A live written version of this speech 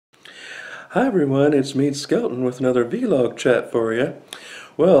Hi everyone, it's me Skelton with another vlog chat for you.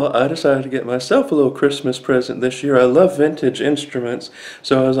 Well, I decided to get myself a little Christmas present this year. I love vintage instruments,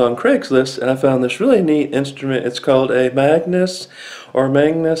 so I was on Craigslist and I found this really neat instrument. It's called a Magnus I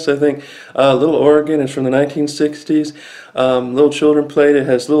think. Little organ. It's from the 1960s. Little children played it.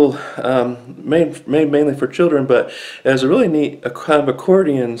 Has little made mainly for children, but it has a really neat kind of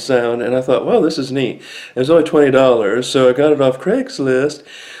accordion sound. And I thought, well, this is neat. It was only $20, so I got it off Craigslist.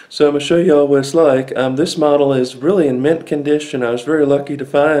 So I'm going to show you all what it's like. This model is really in mint condition. I was very lucky to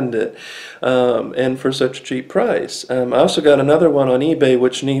find it, and for such a cheap price. I also got another one on eBay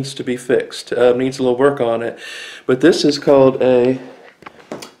which needs to be fixed, needs a little work on it. But this is called a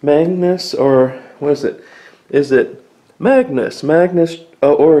Magnus, or what is it? Is it Magnus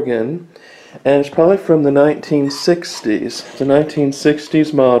Organ, and it's probably from the 1960s. It's a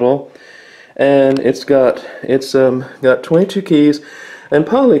 1960s model, and it's got 22 keys and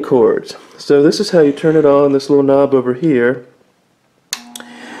polychords. So this is how you turn it on, this little knob over here.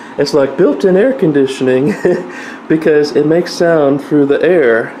 It's like built-in air conditioning because it makes sound through the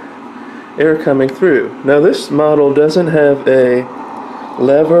air coming through. Now this model doesn't have a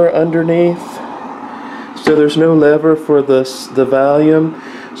lever underneath, so there's no lever for the volume,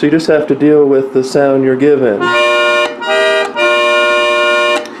 so you just have to deal with the sound you're given.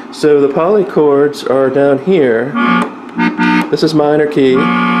 So the polychords are down here. This is minor key,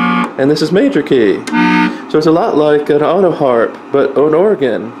 and this is major key. So it's a lot like an auto harp, but an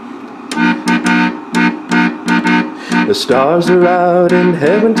organ. The stars are out in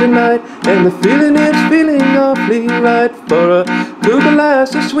heaven tonight, and the feeling is feeling awfully right for a cool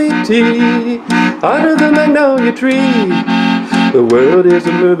glass of sweet tea under the magnolia tree. The world is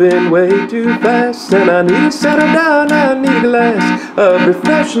moving way too fast, and I need to settle down. I need a glass of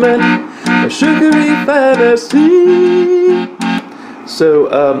refreshment, a sugary fantasy. So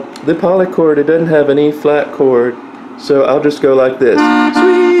the polychord, it doesn't have an E flat chord, so I'll just go like this.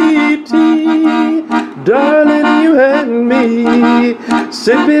 Sweetie, darling, you and me,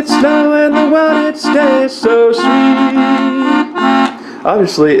 sip it slow and the while it stays so sweet.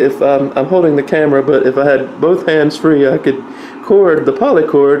 Obviously, if I'm holding the camera, but if I had both hands free, I could chord the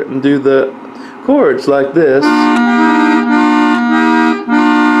polychord and do the chords like this.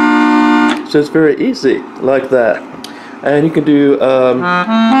 So it's very easy, like that. And you can do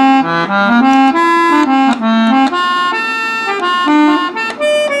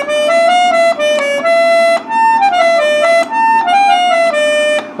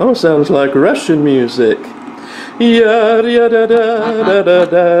almost sounds like Russian music. Ya da da da da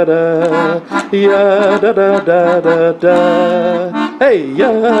da da, ya da da da da da. Hey,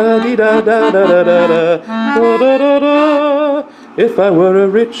 ya da da da da da da da da da. If I were a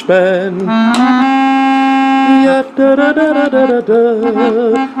rich man.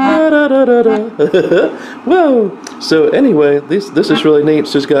 Whoa! So anyway, this is really neat.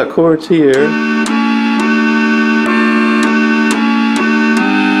 So it's got chords here.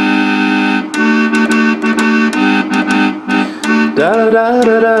 Da da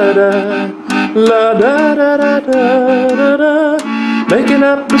da da da, la da da da da da. Making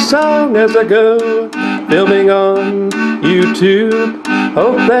up a song as I go, filming on YouTube.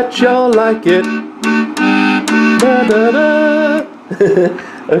 Hope that y'all like it. Da, da, da.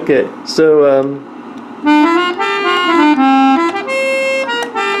 Okay, so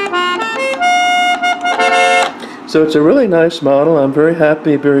so it's a really nice model. I'm very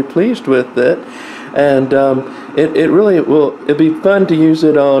happy, very pleased with it, and it really will. It'd be fun to use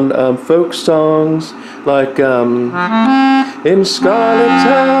it on folk songs like in Scarlet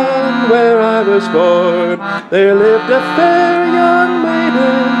Town, where I was born, there lived a fair young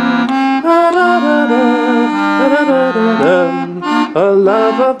maiden. A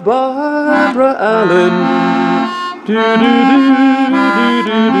love of Barbara Allen. Do do do do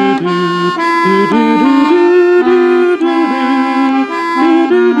do do do do.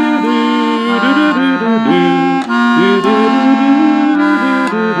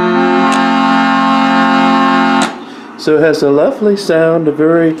 So it has a lovely sound, a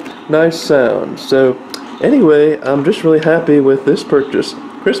very nice sound. So anyway, I'm just really happy with this purchase.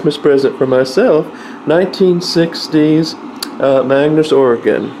 Christmas present for myself, 1960s Magnus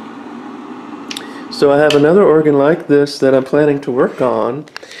Organ. So I have another organ like this that I'm planning to work on,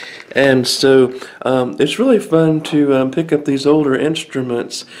 and so it's really fun to pick up these older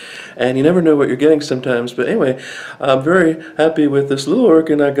instruments, and you never know what you're getting sometimes. But anyway, I'm very happy with this little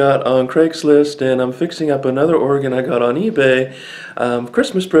organ I got on Craigslist, and I'm fixing up another organ I got on eBay.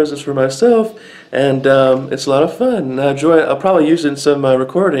 Christmas presents for myself, and it's a lot of fun. I enjoy it. I'll probably use it in some of my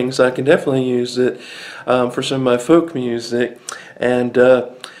recordings. I can definitely use it for some of my folk music, and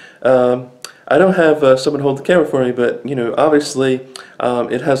I don't have someone hold the camera for me, but you know, obviously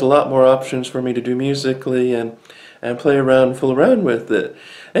it has a lot more options for me to do musically and play around and fool around with it.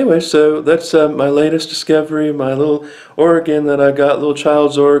 Anyway, so that's my latest discovery, my little organ that I got, little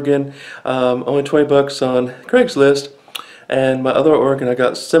child's organ, only 20 bucks on Craigslist. And my other organ, I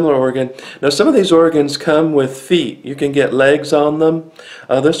got a similar organ. Now some of these organs come with feet. You can get legs on them.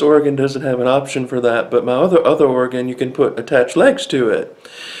 This organ doesn't have an option for that, but my other organ, you can attach legs to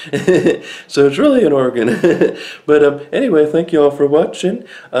it. So it's really an organ. But anyway, thank you all for watching.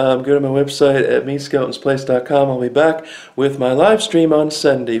 Go to my website at meskeltonsplace.com. I'll be back with my live stream on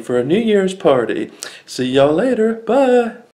Sunday for a New Year's party. See y'all later. Bye.